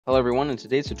Hello everyone, in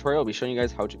today's tutorial I'll be showing you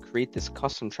guys how to create this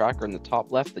custom tracker in the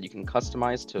top left that you can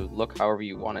customize to look however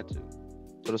you want it to.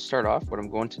 So to start off, what I'm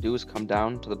going to do is come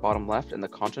down to the bottom left in the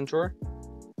content drawer.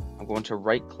 I'm going to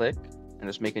right click and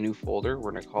just make a new folder. We're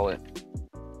going to call it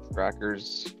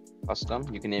trackers custom.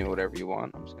 You can name it whatever you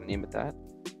want. I'm just going to name it that.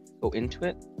 Go into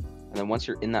it, and then once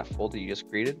you're in that folder you just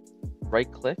created,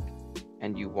 right click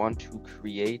and you want to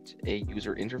create a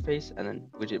user interface and then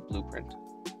widget blueprint.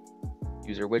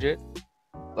 User widget.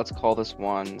 Let's call this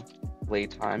one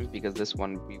playtime because this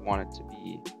one we want it to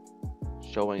be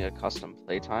showing a custom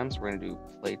playtime. So we're going to do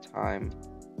playtime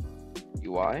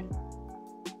UI.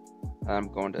 And I'm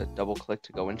going to double click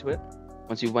to go into it.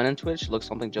 Once you went into it, it should look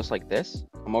something just like this.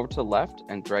 Come over to the left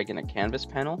and drag in a canvas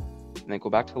panel, and then go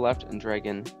back to the left and drag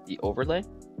in the overlay.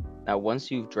 Now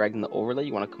once you've dragged in the overlay,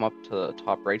 you want to come up to the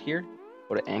top right here,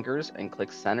 go to anchors and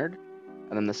click centered,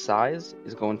 and then the size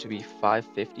is going to be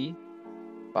 550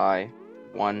 by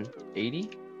 180.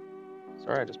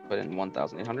 Sorry, I just put in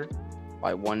 1800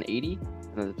 by 180,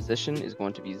 and then the position is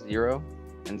going to be 0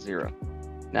 and 0.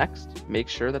 Next, make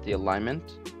sure that the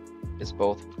alignment is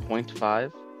both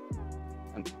 0.5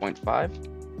 and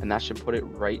 0.5, and that should put it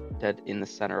right dead in the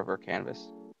center of our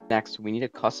canvas. Next, we need a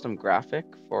custom graphic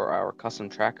for our custom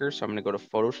tracker, so I'm going to go to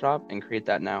Photoshop and create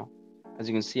that now. As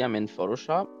you can see, I'm in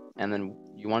Photoshop, and then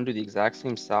you want to do the exact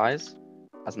same size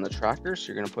as in the tracker, so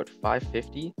you're going to put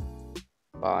 550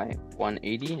 by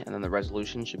 180, and then the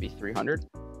resolution should be 300.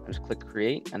 And just click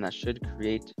create, and that should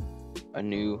create a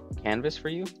new canvas for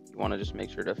you. You want to just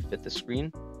make sure to fit the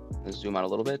screen and zoom out a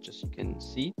little bit just so you can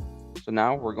see. So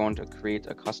now we're going to create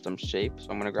a custom shape.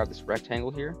 So I'm going to grab this rectangle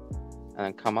here and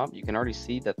then come up. You can already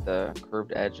see that the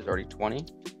curved edge is already 20. I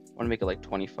want to make it like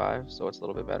 25 so it's a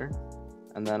little bit better.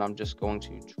 And then I'm just going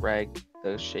to drag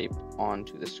the shape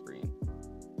onto the screen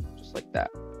just like that.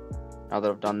 Now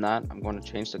that I've done that, I'm going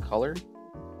to change the color.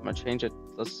 I'm going to change it,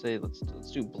 let's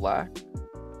do black.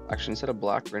 Actually, instead of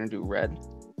black, we're going to do red.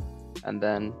 And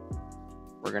then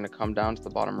we're going to come down to the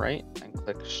bottom right and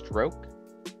click stroke.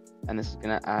 And this is going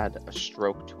to add a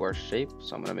stroke to our shape.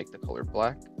 So I'm going to make the color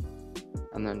black.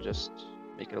 And then just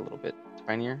make it a little bit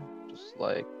tinier, just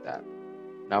like that.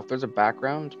 Now, if there's a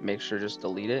background, make sure just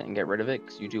delete it and get rid of it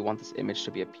because you do want this image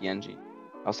to be a PNG.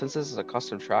 Now, since this is a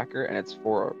custom tracker and it's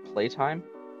for playtime,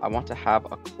 I want to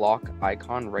have a clock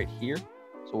icon right here.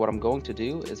 So what I'm going to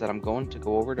do is that I'm going to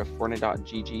go over to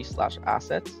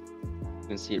Fortnite.gg/assets. You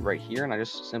can see it right here, and I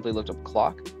just simply looked up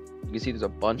clock. You can see there's a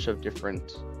bunch of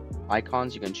different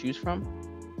icons you can choose from.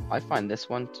 I find this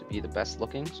one to be the best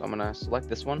looking, so I'm going to select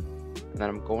this one, and then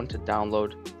I'm going to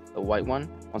download the white one.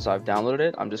 Once I've downloaded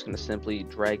it, I'm just going to simply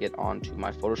drag it onto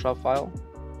my Photoshop file.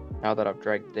 Now that I've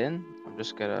dragged it in, I'm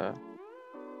just going to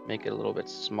make it a little bit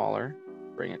smaller,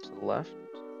 bring it to the left,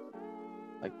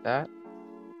 like that.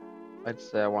 I'd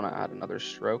say I want to add another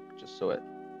stroke just so it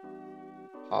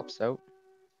pops out.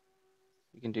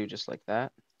 You can do just like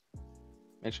that.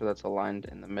 Make sure that's aligned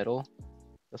in the middle.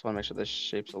 Just want to make sure this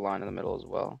shape's aligned in the middle as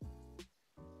well.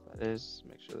 That is,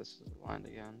 make sure this is aligned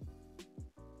again.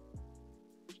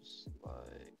 Just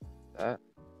like that.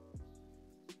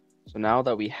 So now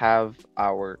that we have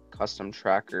our custom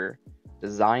tracker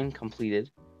design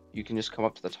completed, you can just come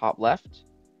up to the top left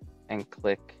and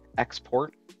click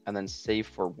export and then save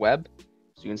for web.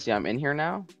 So you can see I'm in here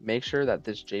now. Make sure that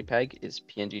this JPEG is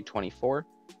PNG24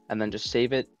 and then just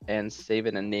save it and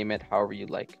name it however you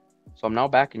like. So I'm now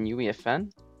back in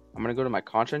Uefn. I'm going to go to my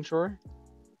content drawer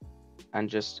and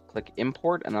just click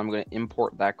import, and I'm going to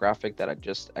import that graphic that I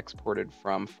just exported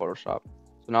from Photoshop.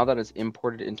 So now that it's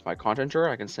imported into my content drawer,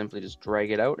 I can simply just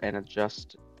drag it out and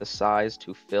adjust the size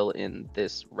to fill in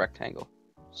this rectangle.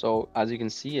 So as you can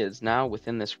see, it's now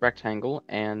within this rectangle,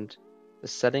 and the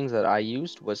settings that I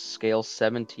used was scale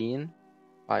 17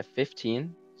 by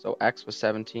 15. So X was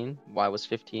 17, Y was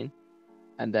 15,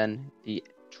 and then the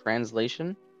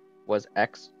translation was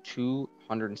X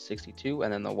 262,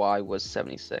 and then the Y was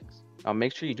 76. Now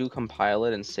make sure you do compile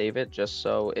it and save it just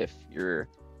so if your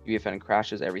Uefn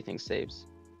crashes, everything saves.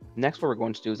 Next, what we're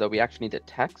going to do is that we actually need the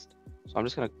text. So I'm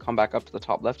just going to come back up to the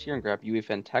top left here and grab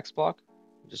Uefn text block.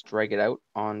 Just drag it out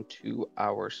onto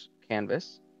our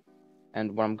canvas.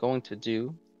 And what I'm going to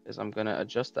do is I'm going to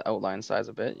adjust the outline size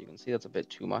a bit. You can see that's a bit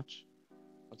too much.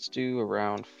 Let's do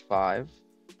around 5.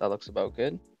 That looks about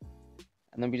good.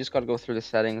 And then we just got to go through the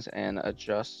settings and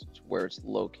adjust where it's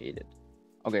located.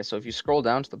 Okay, so if you scroll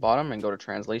down to the bottom and go to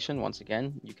translation, once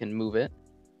again, you can move it.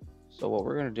 So what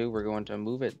we're going to do, we're going to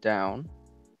move it down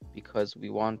because we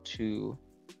want to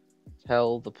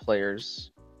tell the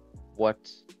players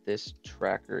what this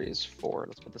tracker is for.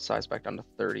 Let's put the size back down to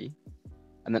 30.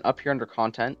 And then up here under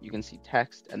content, you can see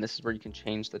text, and this is where you can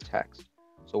change the text.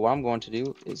 So what I'm going to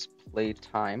do is play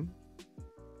time.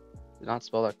 Did not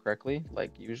spell that correctly,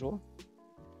 like usual.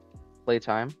 Play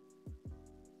time.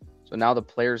 So now the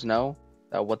players know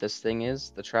that what this thing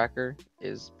is, the tracker,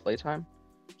 is playtime.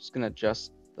 I'm just gonna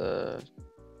adjust the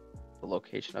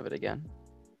location of it again.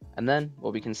 And then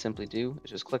what we can simply do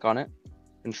is just click on it,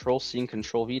 Control C and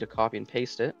Control V to copy and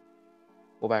paste it.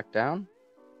 Go back down,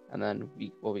 and then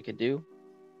what we could do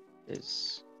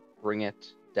is bring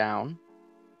it down,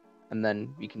 and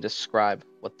then we can describe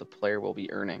what the player will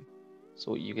be earning.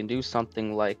 So you can do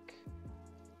something like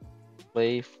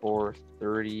play for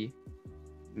 30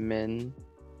 min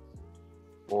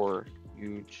for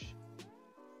huge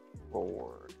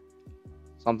reward,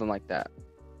 something like that.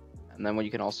 And then what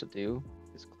you can also do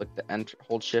is click the enter,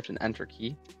 hold shift and enter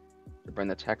key to bring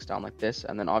the text down like this.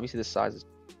 And then obviously the size is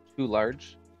too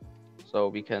large, so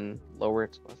we can lower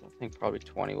it. I think probably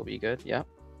 20 will be good. Yeah.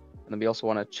 And then we also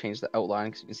want to change the outline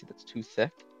because you can see that's too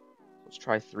thick. Let's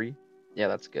try 3. Yeah,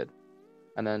 that's good.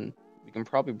 And then we can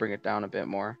probably bring it down a bit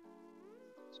more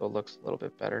so it looks a little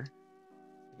bit better.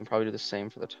 You can probably do the same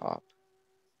for the top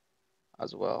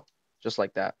as well, just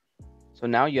like that. So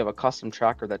now you have a custom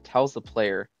tracker that tells the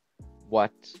player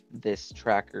what this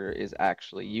tracker is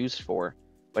actually used for.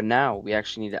 But now we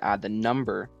actually need to add the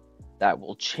number that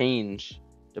will change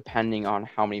depending on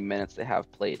how many minutes they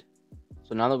have played.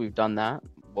 So now that we've done that,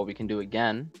 what we can do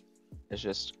again is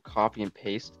just copy and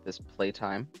paste this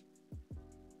playtime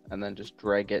and then just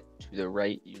drag it to the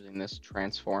right using this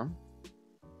transform.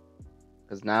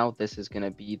 Because now this is going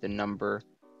to be the number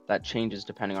that changes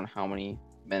depending on how many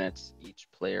minutes each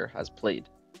player has played.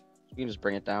 So we can just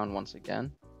bring it down once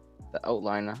again. The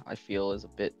outline I feel is a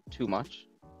bit too much.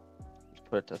 Just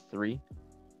put it to 3.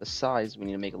 The size we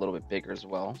need to make a little bit bigger as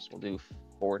well. So we'll do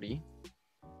 40.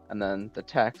 And then the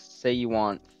text, say you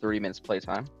want 30 minutes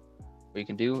playtime. What you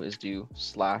can do is do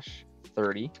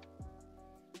 /30,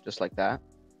 just like that.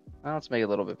 Now let's make it a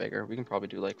little bit bigger. We can probably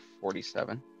do like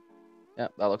 47.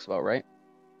 Yep, that looks about right.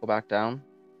 Go back down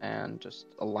and just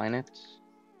align it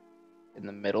in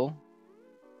the middle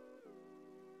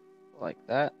like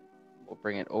that. We'll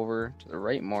bring it over to the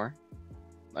right more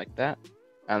like that.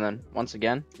 And then once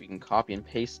again, we can copy and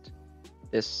paste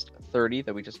this 30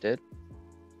 that we just did.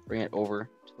 Bring it over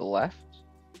to the left.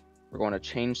 We're going to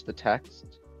change the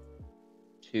text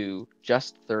to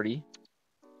just 30.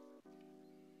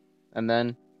 And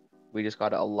then we just got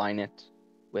to align it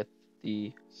with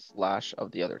the slash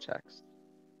of the other text.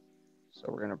 So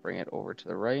we're going to bring it over to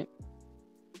the right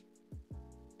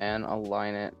and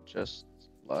align it just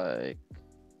like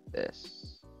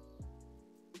this.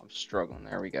 I'm struggling.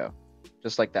 There we go.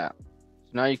 Just like that.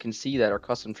 So now you can see that our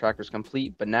custom tracker is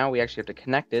complete, but now we actually have to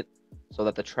connect it so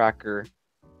that the tracker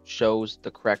shows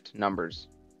the correct numbers.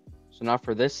 So now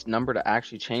for this number to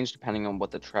actually change depending on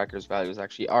what the tracker's values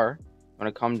actually are, I'm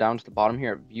going to come down to the bottom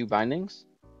here at View Bindings,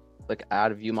 click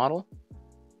Add View Model.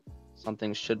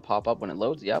 Something should pop up when it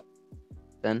loads. Yep.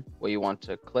 Then what you want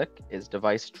to click is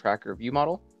Device Tracker View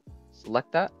Model.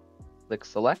 Select that, click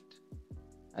Select,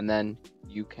 and then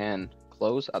you can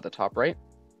close at the top right.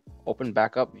 Open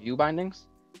back up View Bindings,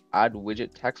 add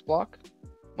Widget Text Block.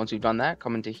 Once you've done that,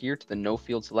 come into here to the No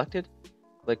Field Selected,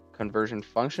 click Conversion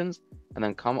Functions, and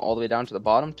then come all the way down to the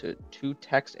bottom to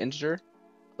ToText Integer.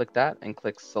 Click that and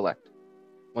click Select.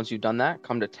 Once you've done that,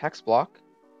 come to Text Block,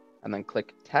 and then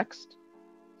click Text,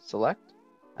 Select,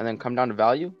 and then come down to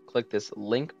Value, click this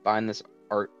link, bind this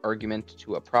argument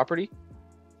to a property.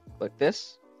 Click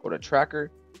this, go to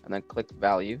Tracker, and then click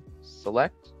Value,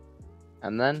 Select,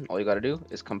 and then all you got to do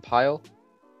is compile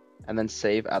and then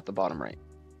save at the bottom right.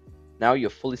 Now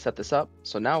you've fully set this up.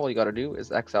 So now all you got to do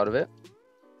is X out of it,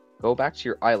 go back to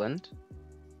your island,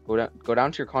 go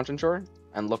down to your content drawer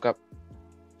and look up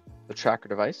the tracker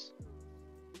device.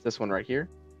 This one right here.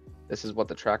 This is what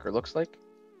the tracker looks like.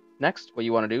 Next, what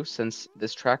you want to do, since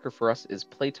this tracker for us is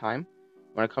playtime,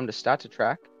 you want to come to Stat to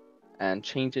Track and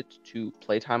change it to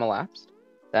playtime elapsed.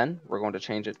 Then we're going to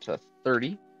change it to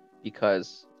 30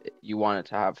 because you want it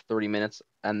to have 30 minutes,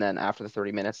 and then after the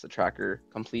 30 minutes the tracker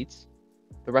completes.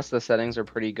 The rest of the settings are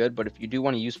pretty good, but if you do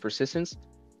want to use persistence,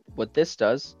 what this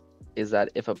does is that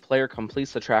if a player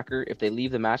completes the tracker, if they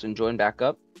leave the match and join back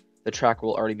up, the tracker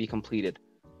will already be completed.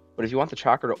 But if you want the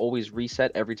tracker to always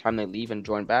reset every time they leave and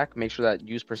join back, make sure that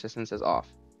use persistence is off.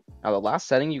 Now the last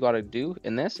setting you got to do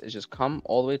in this is just come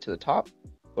all the way to the top,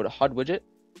 go to HUD widget,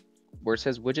 where it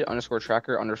says widget underscore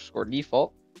tracker underscore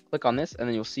default, click on this, and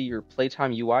then you'll see your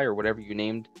playtime UI or whatever you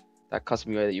named that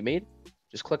custom UI that you made.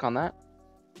 Just click on that,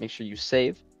 make sure you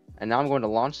save, and now I'm going to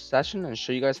launch session and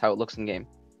show you guys how it looks in game.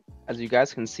 As you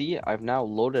guys can see, I've now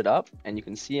loaded up, and you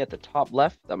can see at the top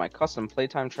left that my custom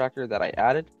playtime tracker that I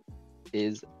added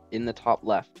is in the top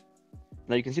left.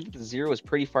 Now you can see that the 0 is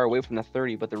pretty far away from the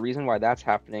 30, but the reason why that's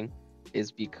happening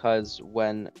is because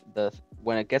when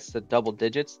it gets to double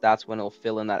digits, that's when it'll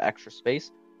fill in that extra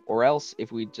space. Or else,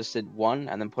 if we just did 1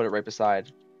 and then put it right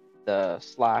beside the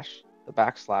slash, the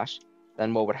backslash,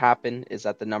 then what would happen is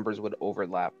that the numbers would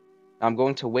overlap. Now I'm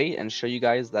going to wait and show you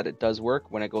guys that it does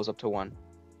work when it goes up to 1.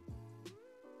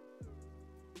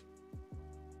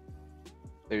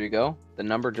 There you go. The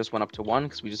number just went up to 1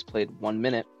 because we just played 1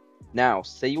 minute. Now,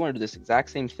 say you want to do this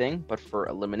exact same thing, but for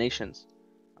eliminations.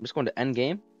 I'm just going to end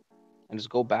game and just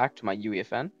go back to my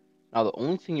Uefn. Now, the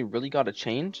only thing you really got to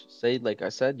change, say, like I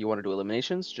said, you want to do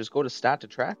eliminations, just go to stat to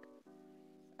track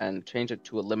and change it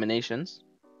to eliminations.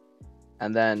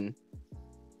 And then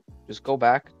just go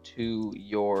back to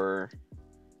your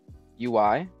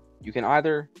UI. You can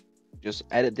either just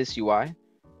edit this UI,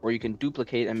 or you can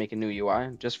duplicate and make a new UI.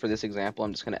 Just for this example,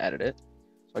 I'm just going to edit it.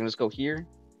 So I can just go here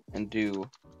and do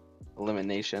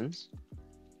eliminations,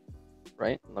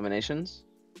 right? Eliminations.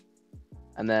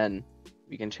 And then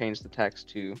we can change the text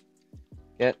to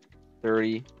get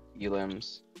 30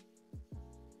 elims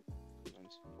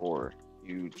for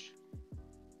huge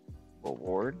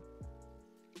reward,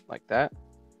 like that.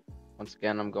 Once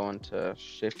again, I'm going to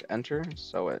shift enter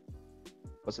so it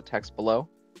puts the text below.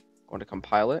 I'm going to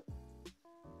compile it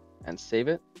and save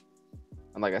it.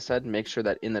 And like I said, make sure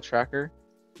that in the tracker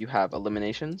you have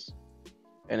eliminations.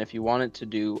 And if you want it to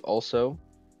do also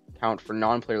count for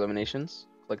non-player eliminations,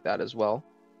 click that as well.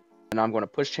 And now I'm going to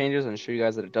push changes and show you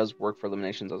guys that it does work for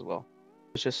eliminations as well.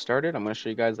 It's just started. I'm going to show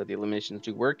you guys that the eliminations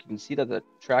do work. You can see that the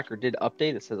tracker did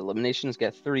update. It says eliminations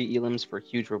get 30 elims for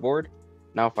huge reward.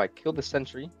 Now if I kill the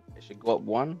sentry, it should go up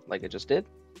 1 like it just did.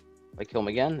 If I kill him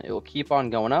again, it will keep on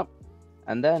going up.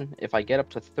 And then if I get up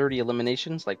to 30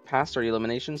 eliminations, like past 30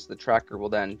 eliminations, the tracker will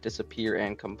then disappear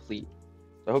and complete.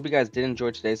 So I hope you guys did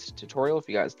enjoy today's tutorial. If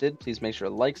you guys did, please make sure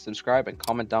to like, subscribe, and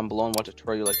comment down below on what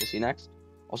tutorial you'd like to see next.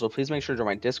 Also, please make sure to join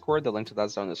my Discord. The link to that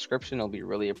is down in the description. It'll be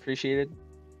really appreciated.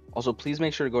 Also, please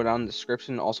make sure to go down in the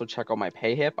description and also check out my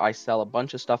PayHip. I sell a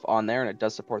bunch of stuff on there, and it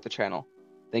does support the channel.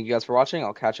 Thank you guys for watching.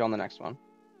 I'll catch you on the next one.